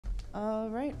All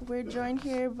right, we're joined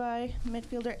here by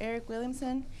midfielder Eryk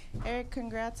Williamson. Eryk,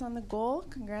 congrats on the goal.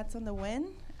 Congrats on the win.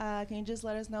 Can you just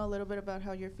let us know a little bit about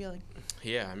how you're feeling?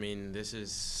 Yeah, I mean, this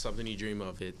is something you dream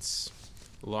of. It's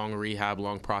long rehab,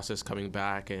 long process coming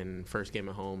back, and first game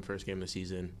at home, first game of the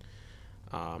season.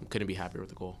 Couldn't be happier with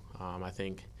the goal. I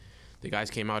think the guys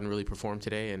came out and really performed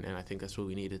today, and I think that's what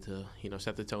we needed to,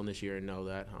 set the tone this year and know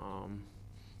that,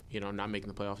 not making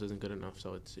the playoffs isn't good enough.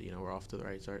 So it's, we're off to the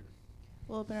right start.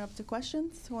 We'll open it up to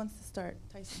questions. Who wants to start?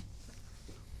 Tyson.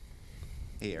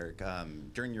 Hey,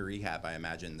 Eryk. During your rehab, I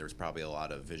imagine there's probably a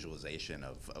lot of visualization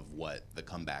of what the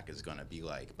comeback is going to be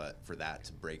like. But for that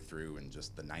to break through in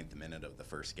just the 9th minute of the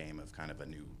first game of kind of a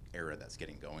new era that's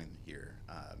getting going here,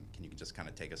 can you just kind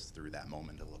of take us through that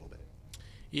moment a little bit?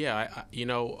 Yeah,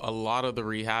 a lot of the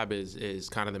rehab is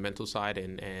kind of the mental side.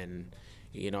 And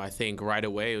I think right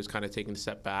away it was kind of taking a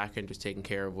step back and just taking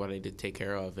care of what I need to take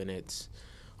care of. And it's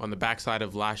on the backside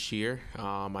of last year.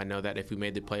 I know that if we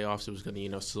made the playoffs, it was going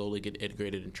to, slowly get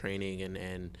integrated in training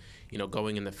and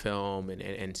going in the film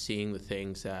and seeing the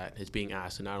things that is being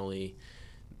asked, and not only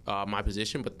my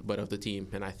position, but of the team.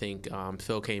 And I think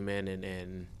Phil came in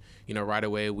and right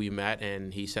away we met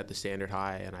and he set the standard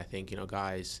high. And I think,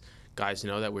 guys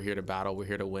know that we're here to battle, we're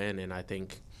here to win. And I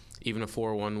think even a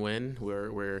 4-1 win,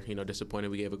 we're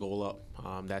disappointed we gave a goal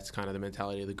up. That's kind of the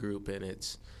mentality of the group, and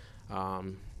it's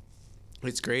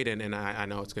great, and I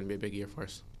know it's going to be a big year for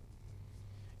us.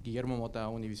 Guillermo Mota,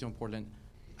 Univision Portland.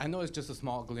 I know it's just a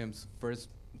small glimpse, first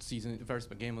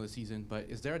game of the season, but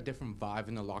is there a different vibe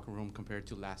in the locker room compared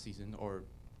to last season or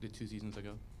the 2 seasons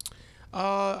ago?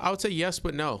 I would say yes,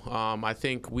 but no. I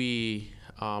think we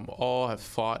all have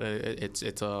fought. It's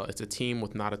a team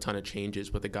with not a ton of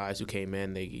changes. But the guys who came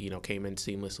in, they came in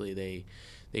seamlessly.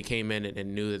 They came in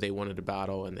and knew that they wanted to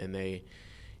battle, and they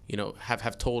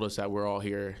have told us that we're all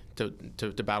here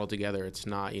to battle together. It's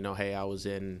not, hey, I was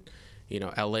in,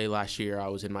 LA last year, I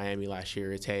was in Miami last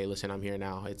year. It's, hey, listen, I'm here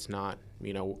now. It's not,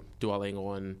 dwelling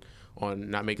on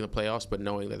not making the playoffs, but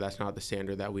knowing that that's not the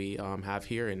standard that we have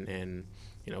here. And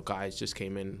guys just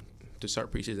came in to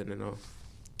start preseason and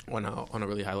on a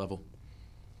really high level.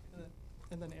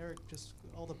 And then Eryk, just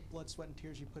all the blood, sweat, and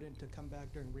tears you put in to come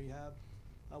back during rehab.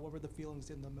 What were the feelings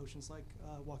and the emotions like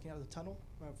walking out of the tunnel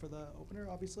for the opener,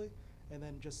 obviously? And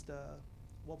then just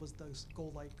what was the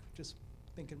goal like, just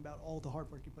thinking about all the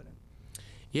hard work you put in?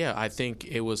 Yeah, I think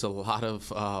it was a lot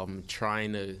of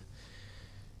trying to,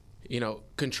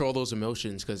 control those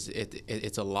emotions, because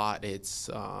it's a lot. It's,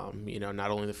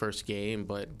 not only the first game,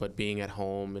 but being at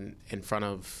home and in front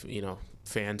of,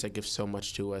 fans that give so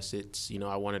much to us. It's,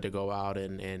 I wanted to go out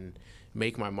and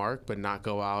make my mark, but not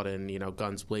go out and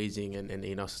guns blazing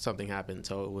and something happened.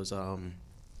 So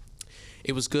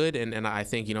it was good, and I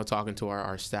think talking to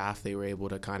our staff, they were able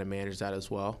to kind of manage that as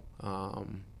well.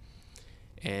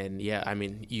 And yeah, I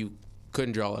mean, you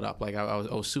couldn't draw it up. Like I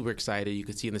was super excited. You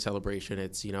could see in the celebration,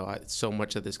 it's so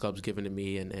much that this club's given to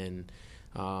me, and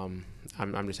I'm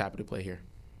just happy to play here.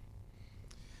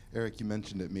 Eryk, you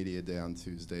mentioned at Media Day on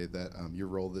Tuesday that your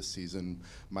role this season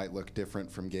might look different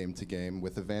from game to game.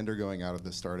 With Evander going out of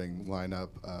the starting lineup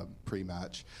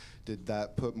pre-match, did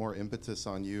that put more impetus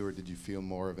on you, or did you feel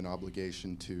more of an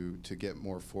obligation to get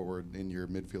more forward in your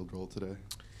midfield role today?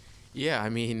 Yeah, I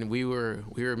mean, we were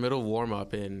middle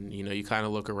warm-up, and you kind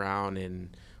of look around,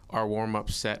 and our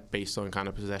warm-up set based on kind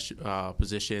of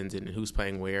positions and who's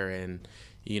playing where, and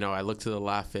I look to the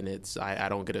left, and it's I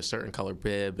don't get a certain color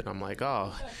bib, and I'm like,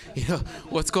 oh,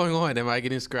 what's going on? Am I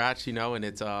getting scratched? And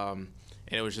it's and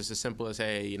it was just as simple as,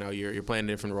 hey, you're playing a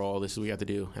different role. This is what you have to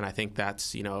do. And I think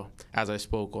that's as I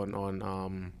spoke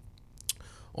on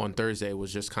Thursday,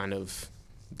 was just kind of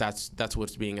that's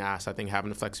what's being asked. I think having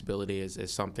the flexibility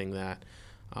is something that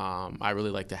I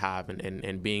really like to have,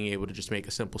 and being able to just make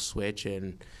a simple switch,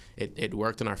 and it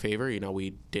worked in our favor. We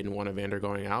didn't want Evander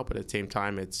going out, but at the same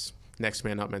time, it's next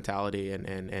man up mentality,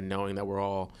 and knowing that we're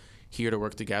all here to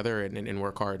work together and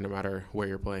work hard no matter where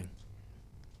you're playing.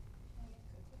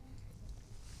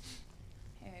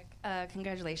 Eryk,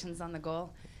 congratulations on the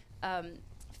goal.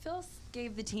 Phil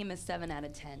gave the team a 7 out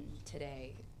of 10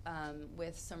 today,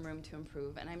 with some room to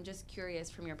improve, and I'm just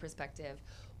curious from your perspective,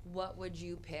 what would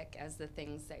you pick as the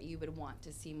things that you would want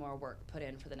to see more work put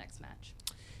in for the next match?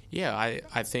 Yeah,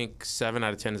 I think 7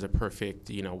 out of 10 is a perfect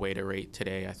way to rate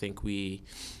today. I think we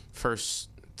first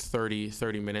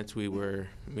 30 minutes we were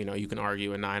you can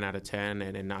argue a 9 out of 10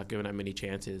 and not giving them many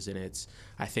chances, and it's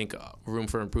I think room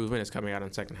for improvement is coming out in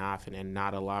the second half and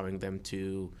not allowing them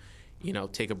to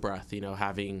take a breath.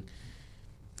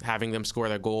 Having them score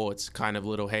their goal, it's kind of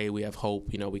little, hey, we have hope.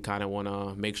 We kind of want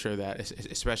to make sure that,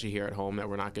 especially here at home, that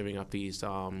we're not giving up these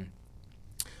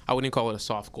I wouldn't call it a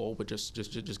soft goal, but just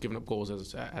giving up goals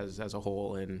as a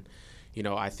whole. And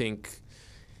I think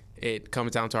it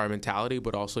comes down to our mentality,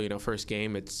 but also first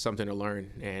game, it's something to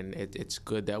learn, and it's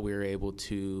good that we were able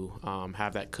to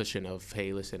have that cushion of,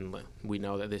 hey, listen, we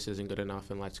know that this isn't good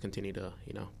enough, and let's continue to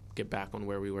get back on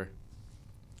where we were.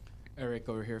 Eryk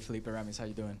over here, Felipe Ramis, how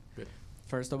you doing? Good.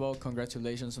 First of all,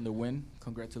 congratulations on the win.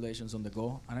 Congratulations on the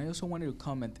goal. And I also wanted to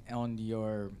comment on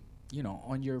your,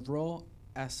 on your role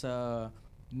as a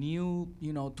new,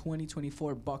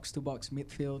 2024 box-to-box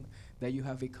midfield that you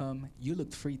have become. You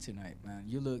looked free tonight, man.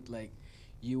 You looked like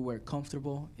you were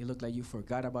comfortable. It looked like you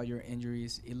forgot about your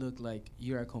injuries. It looked like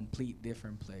you're a complete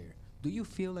different player. Do you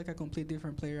feel like a complete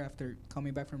different player after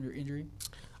coming back from your injury?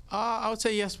 I would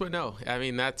say yes, but no. I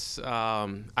mean, that's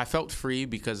I felt free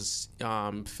because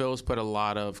Phil's put a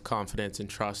lot of confidence and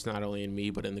trust not only in me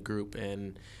but in the group,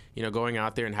 and going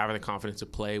out there and having the confidence to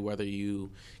play, whether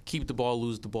you keep the ball,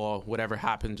 lose the ball, whatever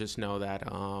happens, just know that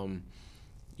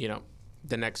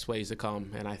the next ways to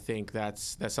come. And I think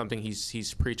that's something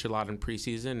he's preached a lot in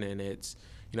preseason, and it's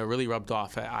really rubbed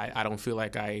off. I don't feel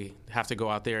like I have to go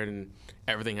out there and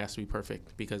everything has to be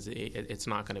perfect, because it's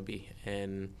not going to be.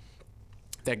 And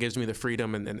that gives me the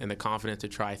freedom and the confidence to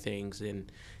try things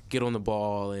and get on the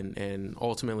ball. And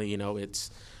ultimately,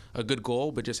 it's a good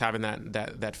goal, but just having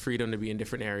that freedom to be in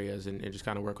different areas and just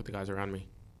kind of work with the guys around me.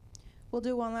 We'll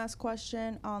do one last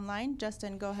question online.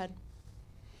 Justin, go ahead.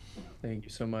 Thank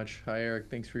you so much. Hi, Eryk.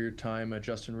 Thanks for your time.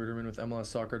 Justin Ruderman with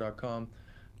MLSsoccer.com.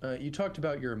 You talked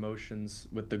about your emotions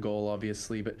with the goal,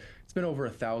 obviously, but it's been over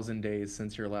 1,000 days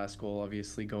since your last goal,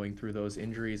 obviously, going through those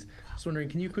injuries. Just wondering,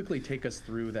 can you quickly take us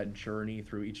through that journey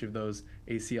through each of those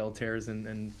ACL tears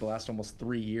and the last almost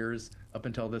 3 years up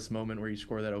until this moment where you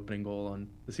score that opening goal on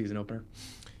the season opener?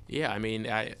 Yeah, I mean,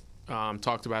 I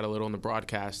talked about it a little in the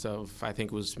broadcast of, I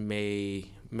think it was May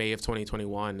of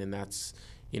 2021, and that's,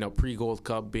 pre-Gold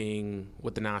Cup being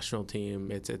with the national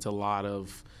team. It's a lot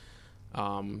of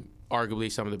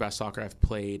arguably some of the best soccer I've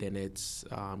played, and it's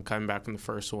coming back from the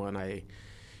first one. I,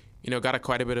 got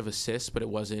quite a bit of assists, but it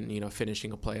wasn't,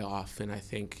 finishing a playoff, and I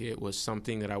think it was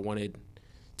something that I wanted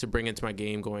to bring into my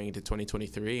game going into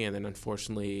 2023, and then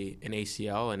unfortunately an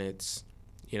ACL, and it's,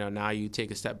 now you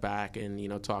take a step back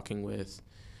and, talking with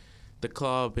the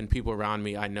club and people around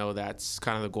me, I know that's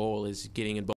kind of the goal, is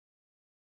getting in